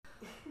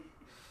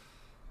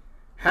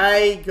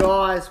Hey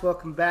guys,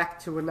 welcome back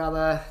to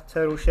another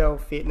Turtle Shell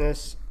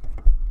Fitness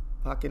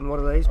fucking what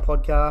are these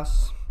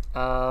podcasts.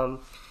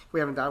 We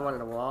haven't done one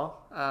in a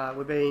while.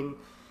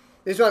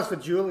 This one's for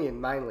Julian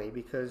mainly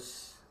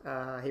because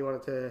he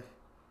wanted to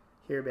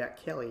hear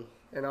about Kelly,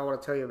 and I want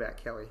to tell you about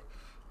Kelly,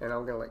 and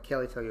I'm going to let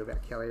Kelly tell you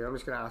about Kelly. I'm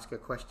just going to ask her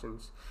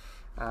questions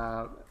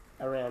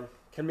around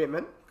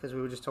commitment because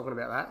we were just talking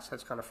about that, so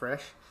it's kind of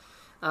fresh.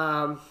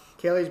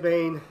 Kelly's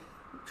been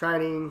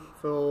training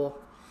for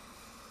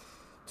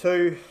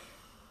two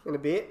and a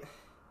bit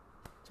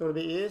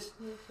years.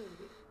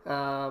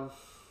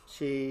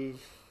 She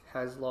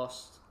has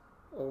lost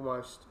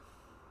almost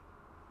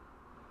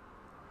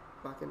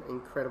like an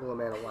incredible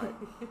amount of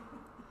weight.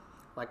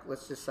 Like,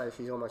 let's just say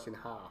she's almost in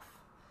half.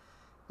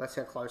 That's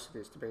how close it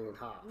is to being in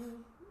half.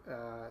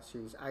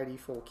 She's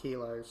 84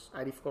 kilos,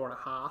 84 and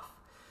a half.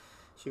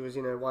 She was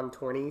in her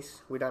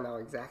 120s. We don't know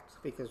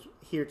exact because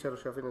here at Turtle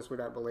Shell Fitness we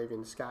don't believe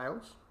in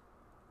scales.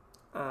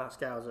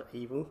 Scales are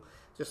evil,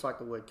 just like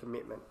the word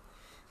commitment.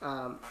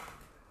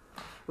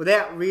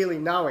 Without really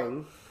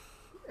knowing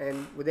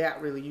and without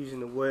really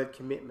using the word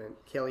commitment,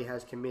 Kelly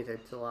has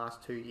committed to the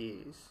last 2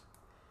 years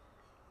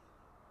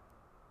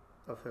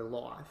of her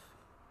life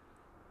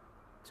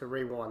to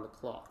rewind the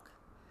clock.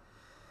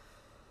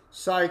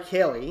 So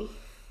Kelly,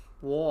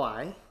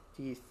 why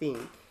do you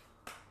think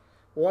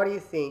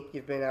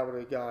you've been able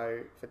to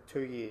go for 2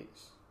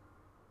 years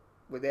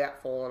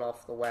without falling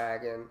off the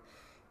wagon,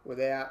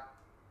 without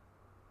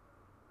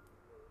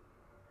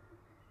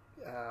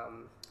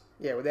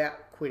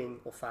quitting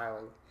or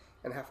failing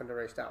and having to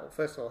restart? Well,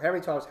 first of all, how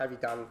many times have you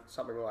done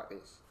something like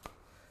this?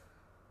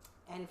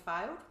 And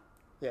failed?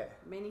 Yeah.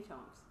 Many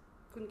times.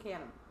 Couldn't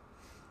count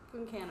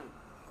them.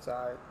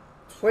 So,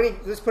 20,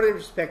 let's put it in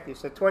perspective.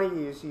 So 20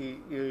 years,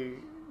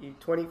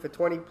 for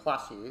 20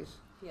 plus years,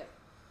 Yep.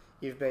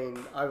 you've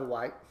been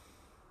overweight,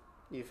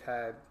 you've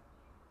had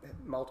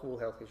multiple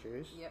health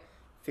issues, Yep.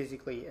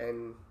 physically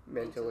and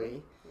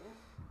mentally. Yeah.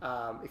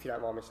 If you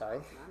don't mind me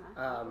saying,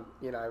 No.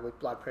 with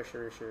blood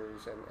pressure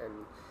issues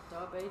and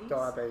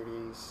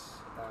Diabetes.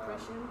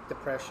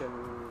 depression,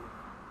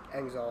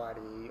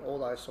 anxiety, all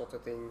those sorts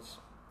of things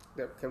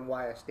that can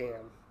weigh us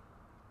down.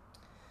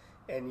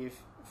 And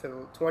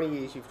for 20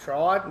 years, you've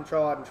tried, and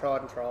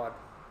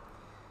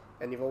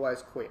you've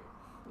always quit.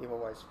 You've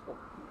always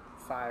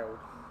failed.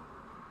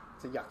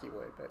 It's a yucky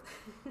word, but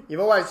you've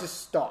always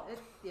just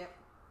stopped. Yep.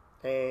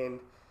 And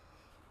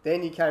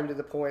then you came to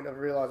the point of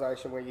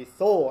realisation where you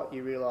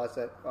realised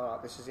that, all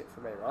right, this is it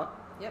for me, right?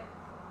 Yep.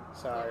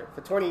 So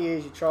for 20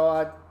 years you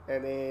tried,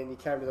 and then you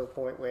came to the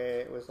point where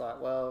it was like,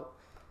 well,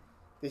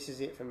 this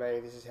is it for me,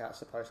 this is how it's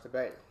supposed to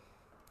be.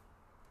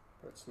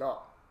 But it's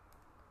not.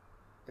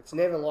 It's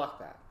never like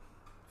that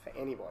for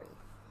anybody.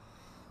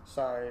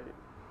 So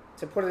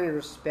to put it in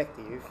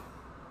perspective,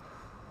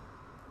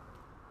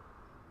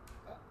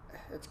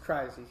 it's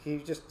crazy. If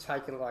you've just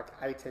taken like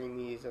 18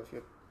 years if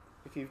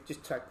you've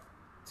just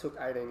took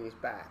 18 years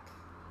back.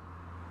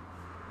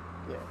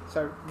 Yeah.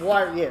 So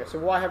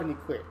why haven't you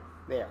quit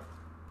now?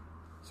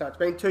 So it's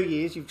been 2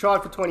 years. You've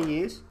tried for 20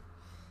 years.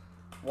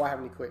 Why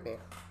haven't you quit now?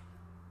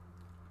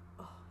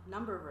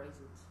 Number of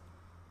reasons.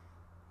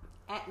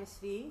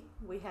 Atmosphere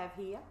we have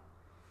here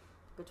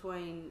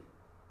between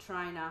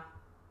trainer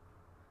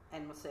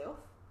and myself.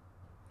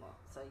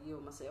 So you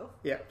and myself.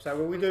 Yeah. So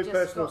when we do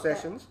personal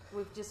sessions,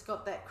 we've just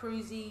got that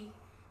cruisy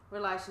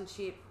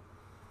relationship.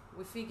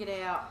 We figured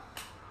out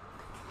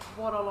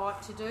what I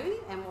like to do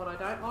and what I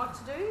don't like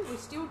to do. We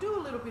still do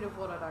a little bit of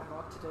what I don't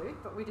like to do,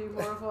 but we do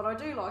more of what I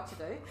do like to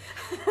do.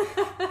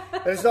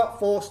 But it's not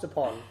forced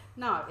upon.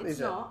 No, it's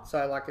not.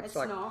 So like it's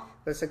like, not.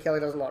 Let's say Kelly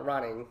doesn't like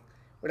running.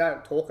 We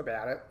don't talk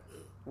about it.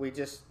 We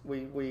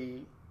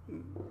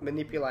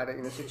manipulate it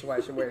in a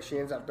situation where she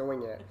ends up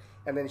doing it,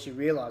 and then she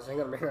realises, hang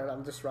on a minute,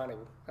 I'm just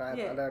running. I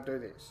don't do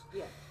this.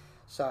 Yeah.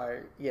 So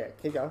yeah,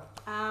 keep going.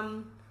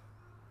 Now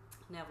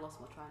I've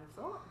lost my train of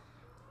thought.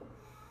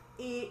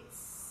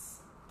 It's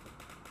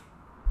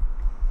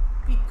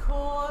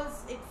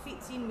because it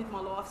fits in with my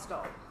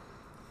lifestyle.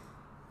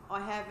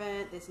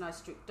 There's no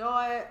strict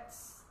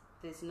diets,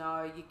 there's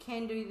no you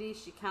can do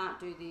this, you can't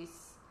do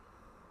this.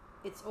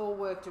 It's all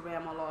worked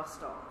around my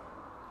lifestyle.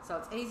 So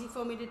it's easy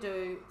for me to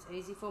do, it's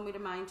easy for me to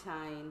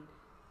maintain,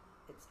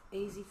 it's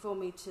easy for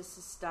me to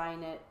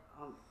sustain it.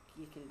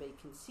 You can be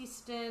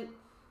consistent.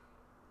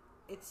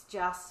 It's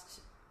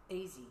just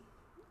easy.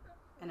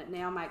 And it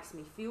now makes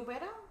me feel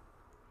better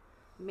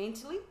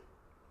mentally.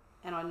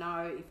 And I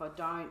know if I've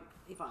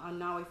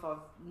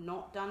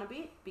not done a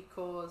bit,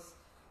 because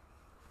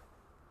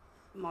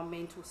my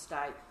mental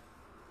state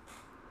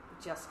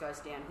just goes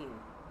downhill.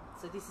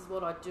 So this is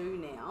what I do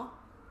now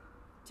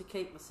to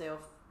keep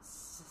myself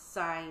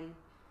sane.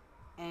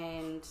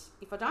 And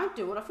if I don't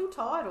do it, I feel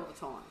tired all the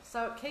time.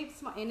 So it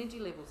keeps my energy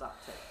levels up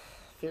too.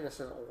 Fitness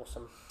is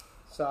awesome.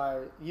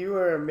 So you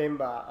were a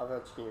member of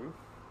a gym.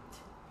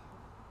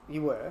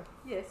 You were.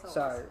 Yes, I was.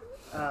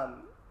 So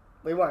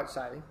we won't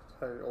say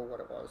who or what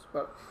it was,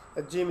 but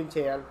a gym in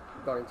town,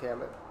 not in town,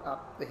 but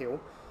up the hill.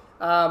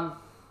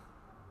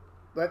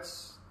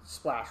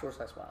 Splash, we'll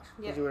say Splash,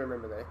 because Yep. you would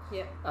remember there.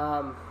 Yep.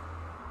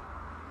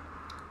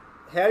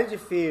 How did you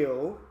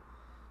feel,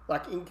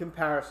 like in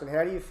comparison,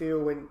 how do you feel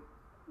when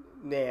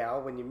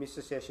you miss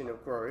a session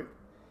of group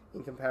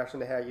in comparison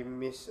to how you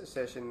miss a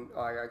session,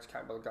 I just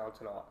can't bother going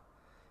tonight,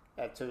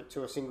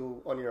 to a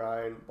single on your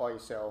own, by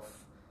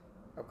yourself,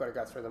 I've got to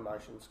go through the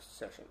motions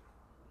session.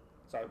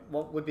 So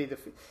what would be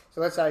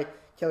so let's say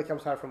Kelly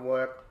comes home from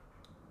work,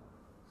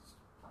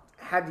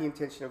 had the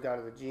intention of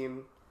going to the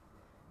gym,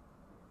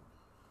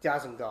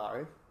 doesn't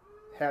go.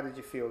 How did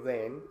you feel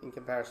then in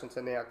comparison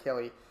to now?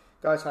 Kelly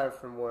goes home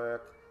from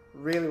work,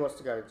 really wants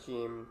to go to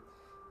gym,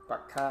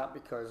 but can't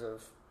because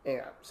of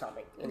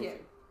something, anything.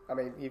 Yeah. I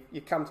mean,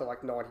 you come to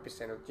like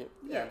 90% of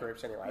gym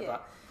groups anyway, Yeah.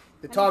 but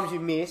the times you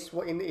miss,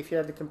 if you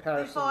had the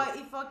comparison...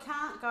 If I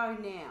can't go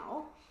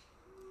now,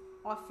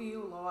 I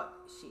feel like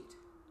shit.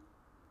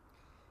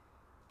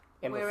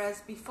 And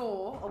Whereas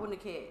before, I wouldn't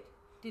have cared.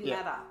 Didn't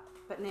matter.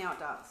 But now it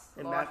does.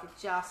 And it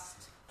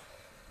just...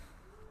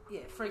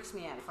 Yeah, it freaks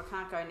me out. If I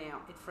can't go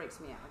now, it freaks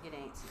me out. I get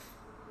antsy.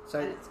 So,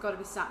 and it's got to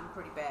be something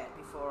pretty bad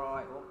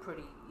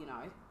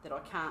that I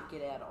can't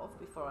get out of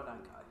before I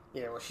don't go.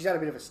 yeah, well, she's had a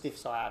bit of a stiff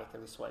sciatica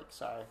this week,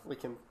 so we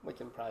can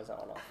praise that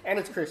one off. And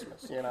it's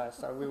Christmas,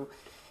 so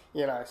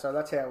so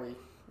that's how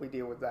we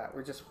deal with that.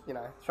 We just,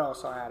 throw a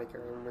sciatica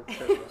in with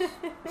Christmas.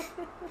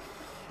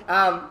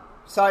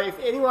 So if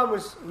anyone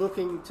was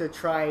looking to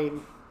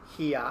train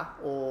here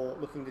or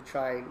looking to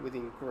train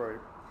within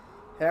group,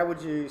 how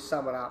would you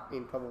sum it up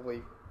in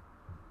probably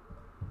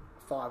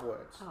 5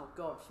 words? Oh,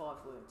 God, 5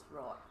 words,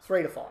 right.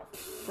 3 to 5.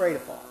 3 to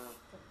 5.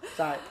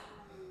 So,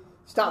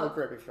 start with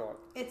group if you want.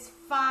 It's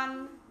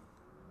fun,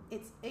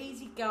 it's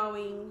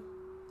easygoing,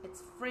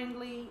 it's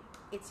friendly,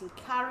 it's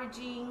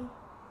encouraging,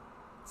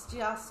 it's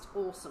just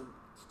awesome.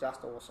 It's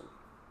just awesome.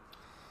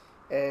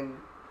 And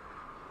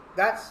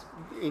that's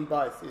in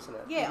both, isn't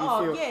it?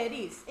 Yeah, it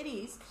is. It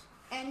is.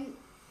 And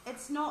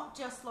it's not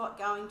just like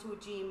going to a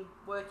gym,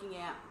 working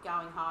out,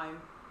 going home.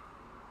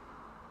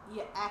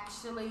 You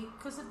actually,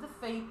 because of the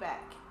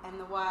feedback and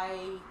the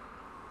way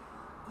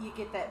you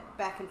get that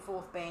back and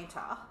forth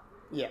banter,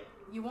 yeah,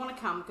 you want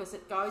to come because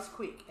it goes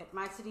quick, it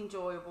makes it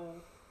enjoyable,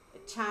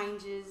 it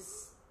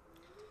changes.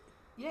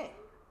 Yeah,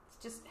 it's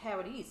just how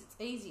it is. It's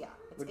easier.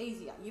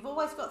 Easier. You've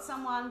always got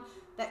someone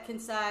that can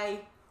say,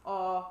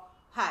 oh,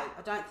 hey,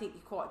 I don't think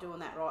you're quite doing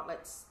that right.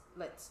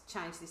 Let's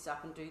change this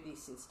up and do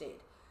this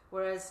instead.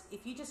 Whereas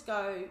if you just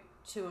go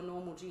to a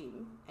normal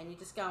gym and you're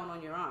just going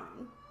on your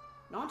own,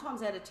 9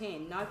 times out of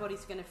 10,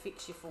 nobody's going to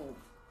fix your form.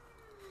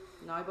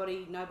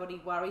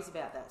 Nobody worries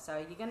about that.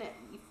 So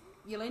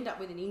you'll end up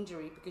with an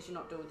injury because you're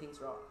not doing things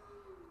right.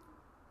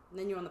 And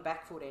then you're on the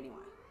back foot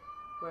anyway.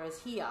 Whereas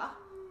here,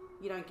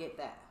 you don't get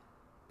that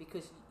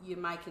because you're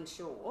making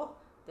sure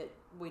that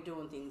we're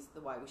doing things the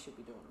way we should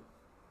be doing them.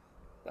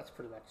 That's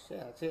pretty much,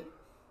 that's it.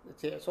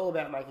 It's all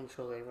about making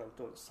sure that everyone's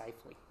doing it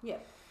safely. Yeah.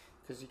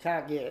 Because you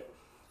can't get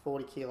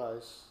 40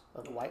 kilos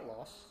of weight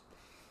loss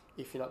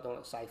if you're not doing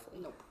it safely.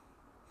 Nope.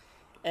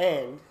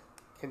 And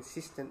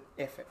consistent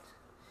effort.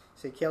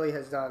 See, Kelly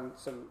has done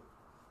some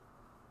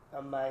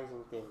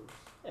amazing things.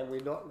 And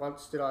we're not,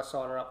 once did I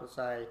sign her up and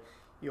say,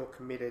 you're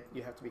committed,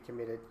 you have to be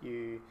committed,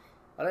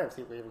 I don't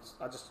think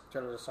I just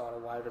told her to sign a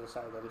waiver to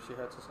say that if she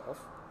hurts herself,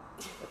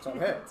 it's on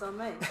her. It's on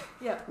me.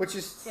 Yeah. Which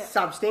is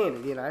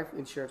substandard,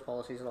 insurance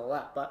policies and all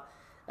that. But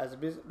as a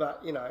business,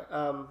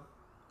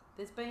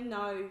 there's been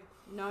no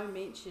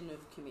mention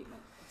of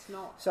commitment. It's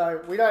not.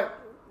 So we don't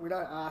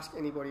ask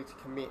anybody to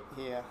commit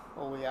here.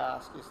 All we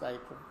ask is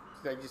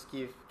they just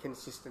give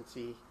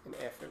consistency and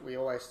effort. We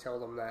always tell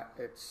them that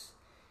it's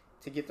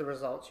to get the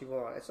results you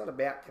want. It's not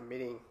about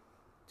committing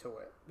to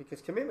it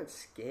because commitment's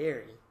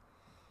scary.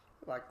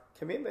 Like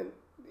commitment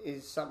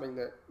is something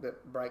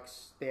that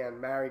breaks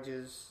down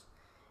marriages.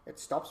 It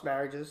stops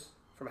marriages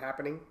from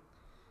happening.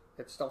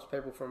 It stops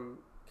people from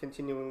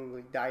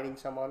continually dating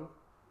someone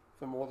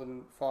for more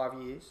than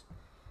 5 years.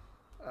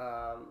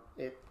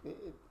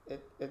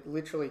 It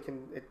literally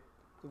can.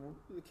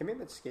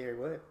 Commitment's a scary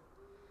word,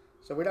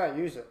 so we don't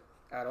use it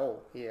at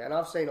all here. And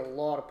I've seen a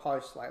lot of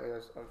posts lately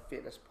on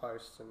fitness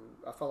posts, and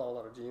I follow a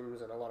lot of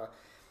gyms and a lot of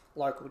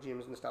local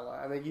gyms and stuff like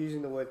that, and they're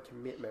using the word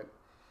commitment,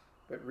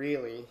 but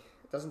really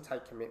it doesn't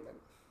take commitment.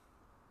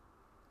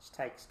 It just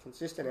takes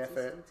consistent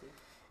effort.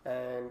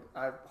 And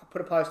I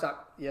put a post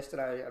up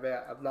yesterday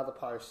about another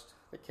post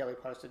that Kelly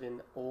posted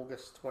in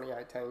August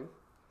 2018,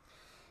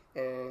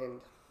 and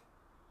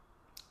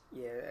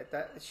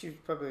she's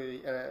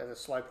probably at a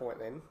slow point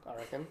then, I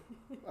reckon.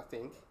 I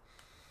think,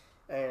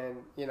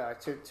 and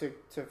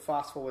to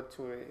fast forward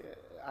to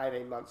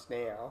 18 months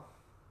now,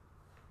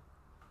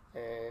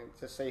 and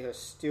to see her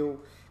still,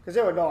 because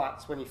there were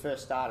nights when you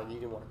first started you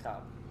didn't want to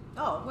come.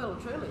 Oh, well,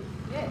 truly,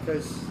 yeah.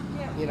 Because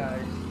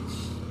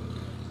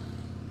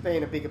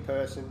being a bigger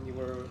person, you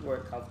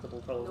weren't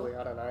comfortable probably.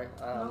 Nope. I don't know.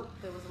 Nope,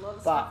 there was a lot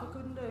of stuff I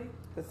couldn't do.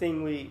 The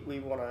thing we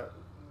want to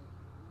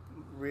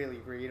really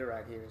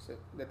reiterate here is that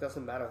it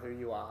doesn't matter who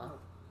you are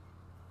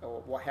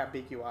or how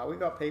big you are. We've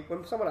got people,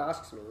 when someone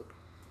asks me,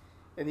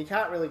 and you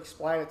can't really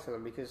explain it to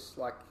them because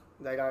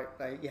They don't.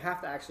 You have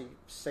to actually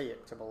see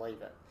it to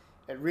believe it.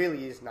 It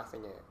really is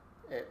nothing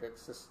there.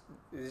 It's just,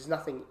 there's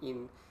nothing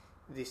in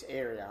this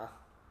area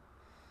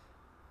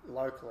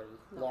locally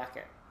like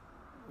it.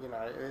 You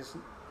know,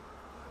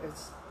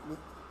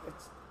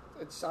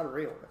 it's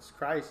unreal. It's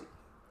crazy.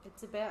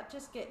 It's about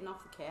just getting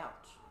off the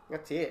couch.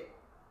 That's it.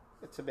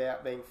 It's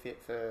about being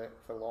fit for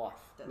life,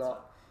 That's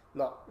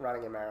not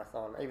running a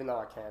marathon, even though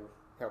I can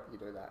help you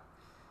do that.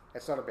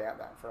 It's not about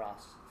that for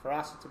us. For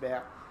us, it's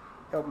about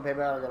helping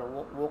people out who are going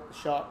to walk the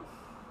shop,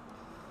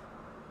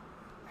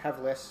 have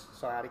less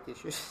sciatic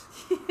issues.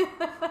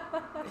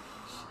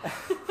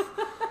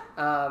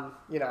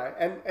 You know,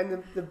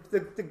 and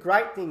the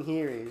great thing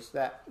here is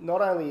that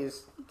not only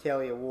is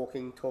Kelly a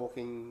walking,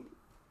 talking,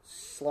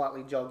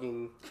 slightly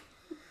jogging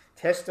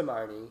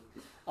testimony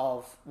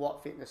of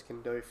what fitness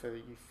can do for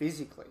you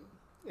physically,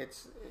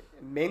 it's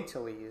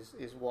mentally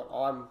is what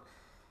I'm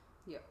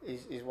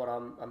is what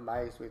I'm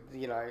amazed with.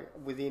 You know,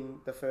 within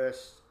the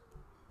first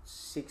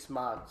 6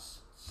 months,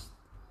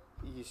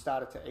 you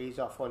started to ease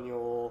off on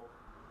your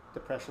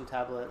depression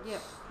tablets,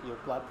 your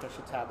blood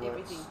pressure tablets.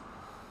 Everything.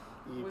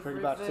 You We've pretty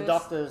much, the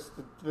doctors,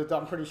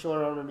 I'm pretty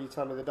sure I remember you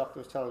telling me the doctor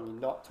was telling you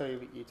not to,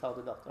 but you told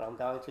the doctor I'm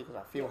going to because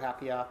I feel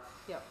happier.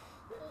 Yep.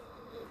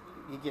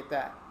 You get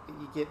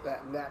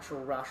that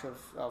natural rush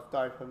of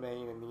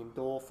dopamine and the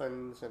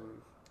endorphins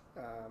and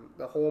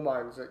the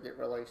hormones that get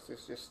released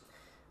is just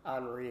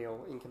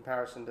unreal in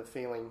comparison to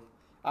feeling,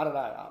 I don't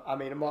know, I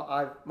mean,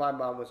 my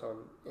mum was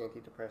on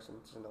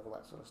antidepressants and all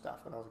that sort of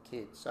stuff when I was a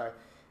kid, so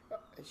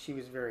she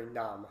was very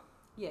numb.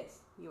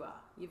 Yes, you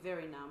are. You're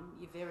very numb.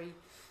 You're very,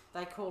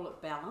 they call it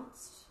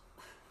balanced,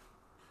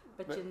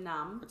 but you're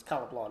numb. It's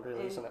colourblind,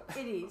 really, isn't it?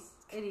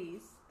 It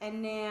is.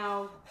 And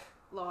now,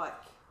 like,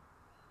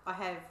 I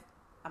have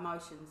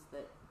emotions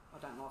that, I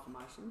don't like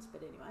emotions,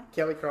 but anyway.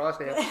 Kelly cries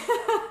now.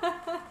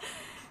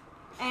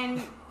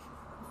 And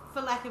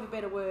for lack of a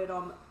better word,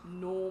 I'm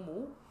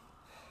normal,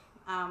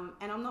 and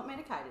I'm not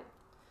medicated,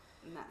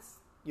 and that's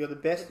You're the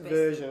best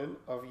version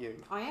of you.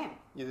 I am.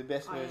 You're the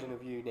best version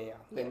of you now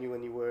than you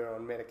when you were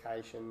on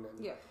medication,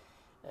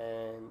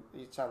 and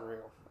it's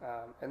unreal.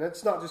 And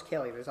it's not just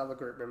Kelly. There's other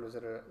group members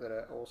that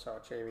are also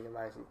achieving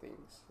amazing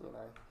things. You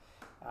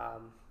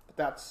know, but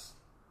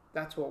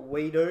that's what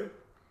we do.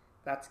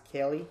 That's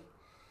Kelly.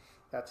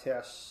 That's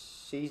how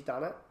she's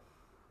done it.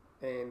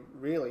 And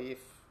really, if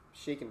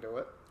she can do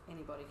it,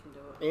 anybody can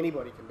do it.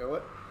 Anybody can do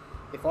it.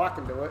 If I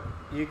can do it,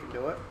 you can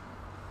do it.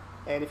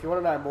 And if you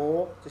want to know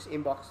more, just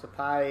inbox the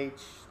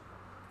page,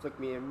 flick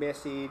me a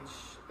message,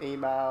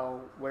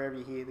 email, wherever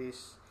you hear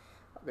this,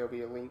 there'll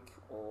be a link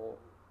or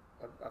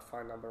a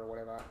phone number or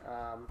whatever.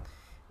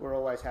 We're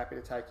always happy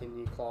to take in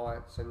new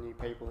clients and new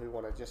people who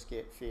want to just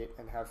get fit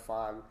and have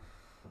fun.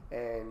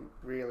 And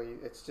really,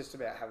 it's just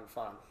about having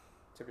fun,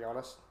 to be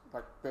honest.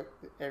 Like,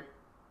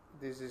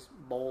 there's this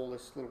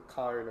little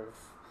cone of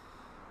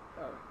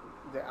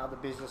the other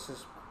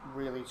businesses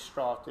really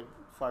strive to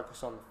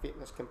focus on the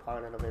fitness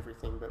component of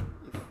everything, but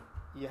if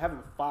you're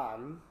having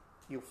fun,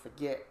 you'll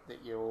forget that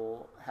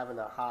you're having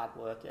a hard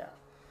workout.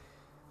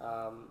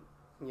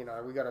 You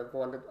know, we got a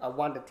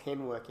 1 to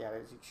 10 workout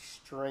is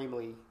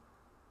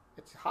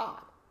it's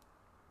hard.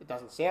 It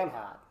doesn't sound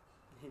hard.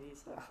 It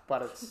is hard.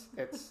 But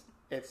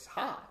it's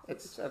hard.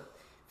 It's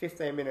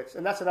 15 minutes,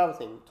 and that's another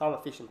thing, time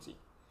efficiency.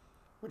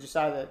 Would you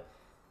say that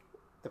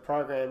the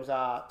programs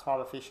are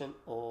time efficient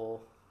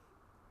or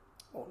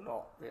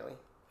not really?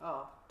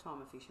 Oh,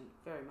 time efficient,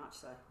 very much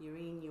so. You're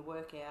in, you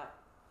work out,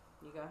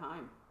 you go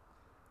home,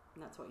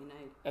 and that's what you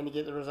need. And you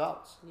get the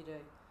results. You do.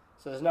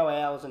 So there's no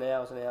hours and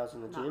hours and hours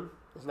in the gym.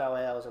 There's no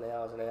hours and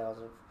hours and hours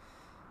of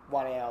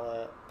 1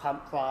 hour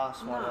pump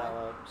class, 1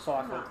 hour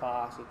cycling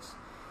class.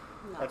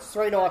 It's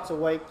 3 nights a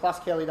week, plus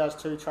Kelly does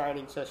 2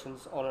 training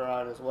sessions on her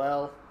own as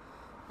well.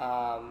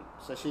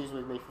 So she's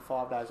with me for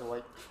 5 days a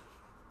week,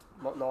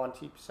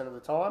 90% of the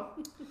time.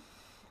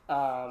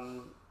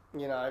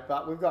 You know,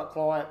 but we've got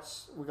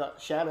clients. We've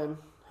got Shannon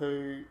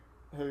who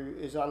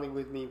is only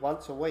with me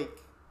once a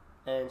week,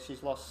 and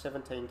she's lost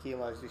 17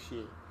 kilos this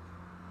year.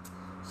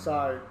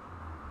 So,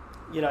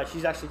 you know,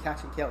 she's actually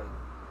catching Kelly.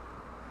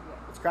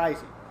 Yeah. It's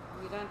crazy.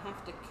 You don't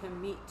have to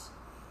commit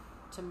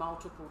to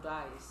multiple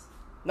days.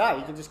 No,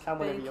 you can just come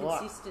whenever you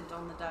like. Being consistent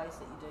on the days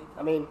that you do.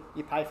 I mean,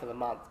 you pay for the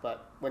month,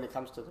 but when it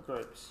comes to the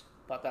groups,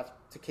 but that's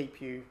to keep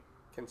you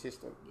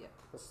consistent. Yeah.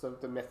 That's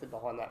the method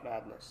behind that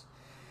madness.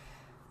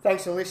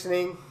 Thanks for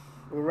listening.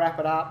 We'll wrap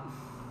it up.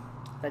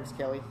 Thanks,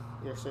 Kelly.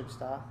 You're a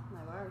superstar. No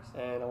worries.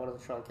 And I wanted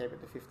to try and keep it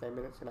to 15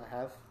 minutes, and I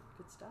have.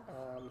 Good stuff.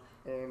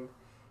 And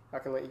I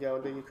can let you go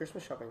and do your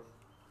Christmas shopping.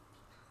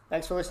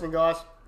 Thanks for listening, guys.